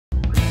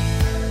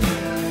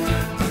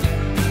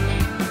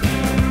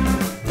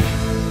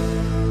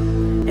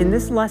In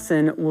this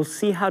lesson, we'll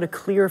see how to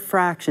clear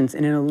fractions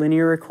in a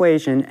linear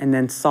equation and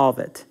then solve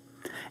it.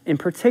 In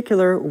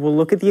particular, we'll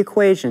look at the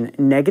equation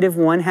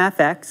 -1/2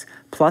 x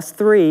plus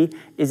 3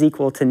 is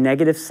equal to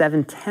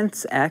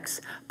 -7/10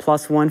 x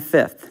plus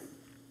 1/5.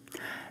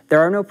 There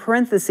are no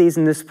parentheses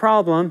in this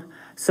problem,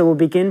 so we'll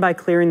begin by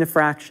clearing the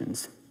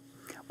fractions.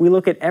 We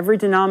look at every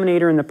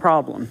denominator in the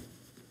problem,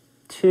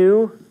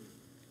 2,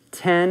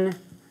 10,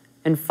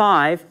 and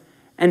 5,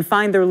 and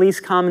find their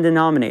least common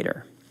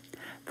denominator.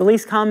 The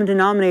least common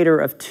denominator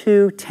of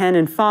 2, 10,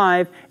 and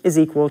 5 is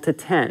equal to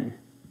 10.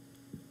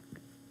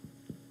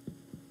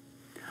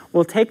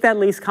 We'll take that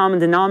least common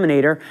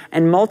denominator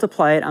and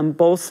multiply it on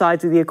both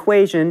sides of the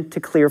equation to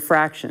clear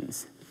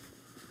fractions.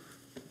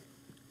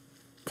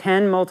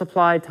 10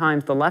 multiplied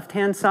times the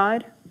left-hand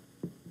side,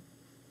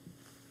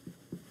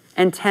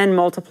 and 10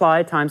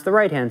 multiplied times the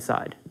right-hand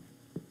side.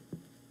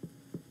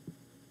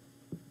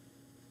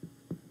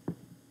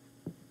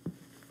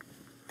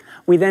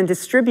 We then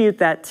distribute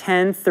that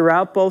 10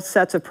 throughout both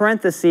sets of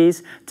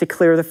parentheses to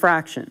clear the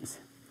fractions.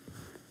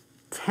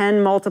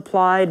 10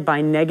 multiplied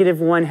by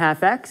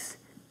 -1/2 x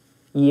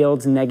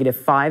yields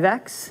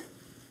 -5x.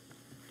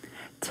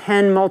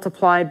 10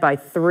 multiplied by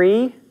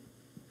 3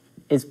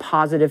 is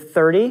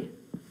 +30.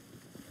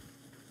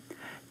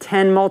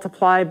 10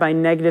 multiplied by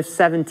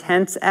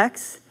 -7/10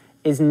 x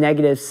is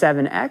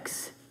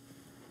 -7x.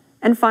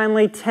 And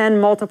finally, 10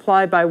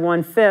 multiplied by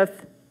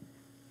 1/5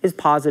 is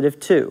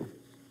 +2.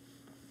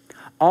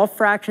 All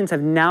fractions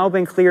have now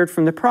been cleared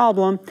from the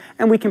problem,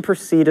 and we can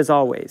proceed as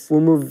always.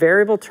 We'll move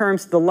variable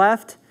terms to the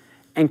left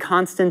and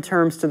constant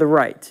terms to the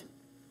right.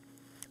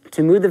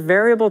 To move the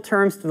variable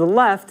terms to the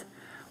left,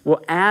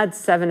 we'll add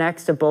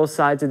 7x to both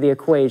sides of the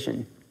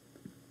equation.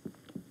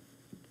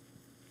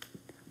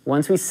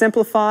 Once we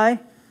simplify,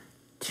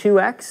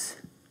 2x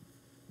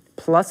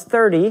plus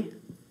 30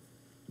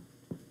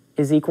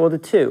 is equal to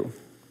 2.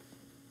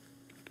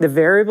 The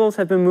variables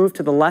have been moved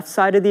to the left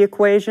side of the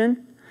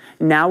equation.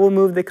 Now we'll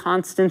move the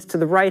constants to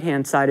the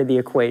right-hand side of the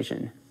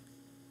equation.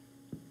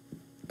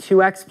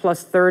 2x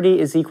plus 30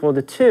 is equal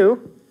to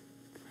 2.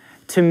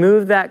 To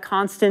move that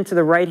constant to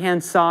the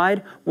right-hand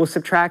side, we'll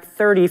subtract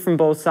 30 from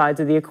both sides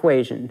of the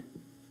equation.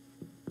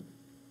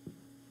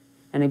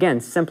 And again,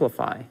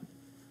 simplify.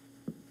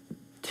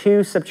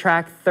 2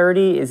 subtract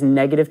 30 is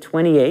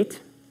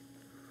 -28.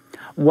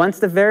 Once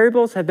the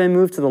variables have been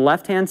moved to the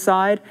left-hand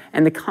side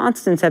and the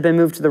constants have been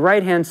moved to the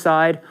right-hand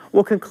side,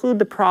 we'll conclude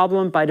the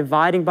problem by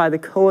dividing by the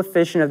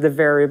coefficient of the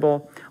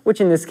variable, which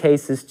in this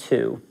case is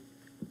 2,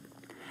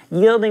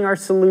 yielding our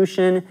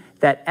solution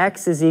that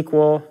x is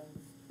equal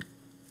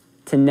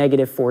to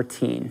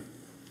 -14.